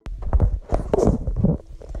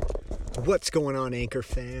What's going on, Anchor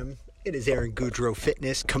fam? It is Aaron Goudreau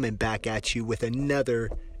Fitness coming back at you with another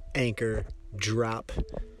Anchor drop.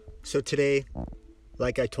 So today,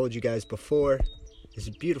 like I told you guys before, is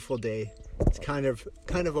a beautiful day. It's kind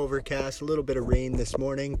of overcast, a little bit of rain this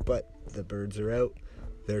morning, but the birds are out.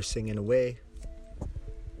 They're singing away.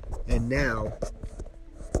 And now,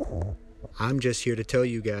 I'm just here to tell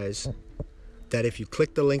you guys that if you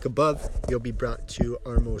click the link above, you'll be brought to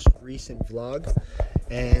our most recent vlog.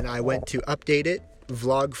 And I went to update it.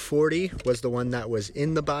 Vlog 40 was the one that was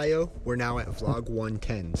in the bio. We're now at vlog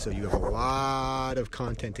 110. So you have a lot of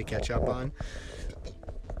content to catch up on.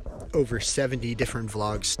 Over 70 different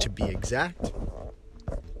vlogs to be exact.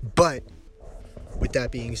 But with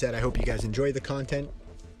that being said, I hope you guys enjoy the content.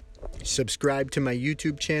 Subscribe to my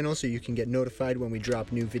YouTube channel so you can get notified when we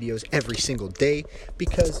drop new videos every single day,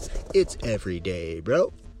 because it's every day,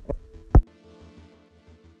 bro.